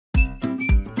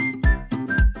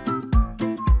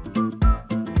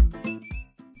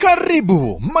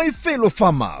Karibu, my fellow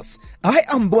farmers. I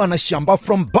am Bwana Shamba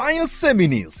from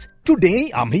Bioseminis.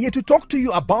 Today, I'm here to talk to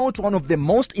you about one of the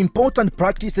most important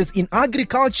practices in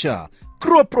agriculture,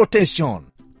 crop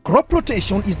rotation. Crop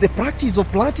rotation is the practice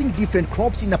of planting different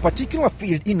crops in a particular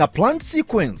field in a plant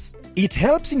sequence. It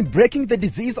helps in breaking the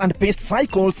disease and pest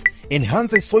cycles,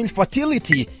 enhances soil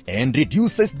fertility, and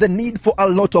reduces the need for a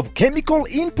lot of chemical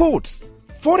inputs.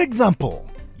 For example,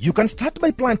 you can start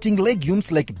by planting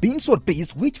legumes like beans or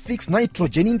peas which fix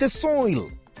nitrogen in the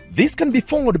soil. This can be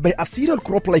followed by a cereal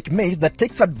crop like maize that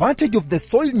takes advantage of the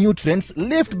soil nutrients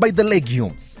left by the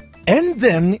legumes. And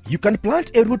then you can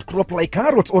plant a root crop like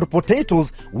carrots or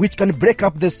potatoes which can break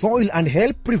up the soil and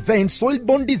help prevent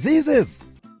soil-borne diseases.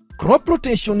 Crop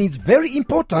rotation is very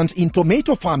important in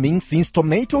tomato farming since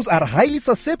tomatoes are highly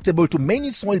susceptible to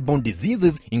many soil-borne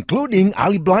diseases including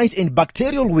early blight and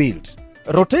bacterial wilt.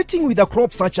 Rotating with a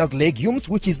crop such as legumes,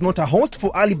 which is not a host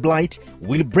for early blight,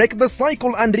 will break the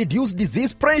cycle and reduce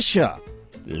disease pressure.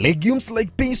 Legumes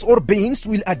like peas or beans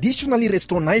will additionally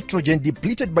restore nitrogen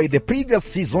depleted by the previous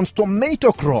season's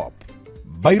tomato crop.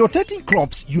 By rotating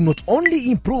crops, you not only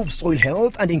improve soil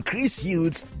health and increase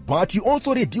yields, but you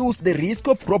also reduce the risk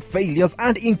of crop failures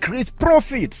and increase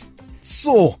profits.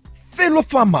 So, fellow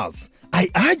farmers, I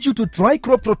urge you to try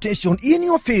crop rotation in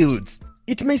your fields.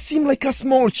 It may seem like a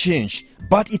small change,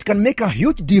 but it can make a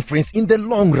huge difference in the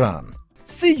long run.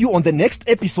 See you on the next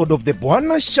episode of the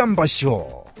Bwana Shamba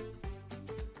Show.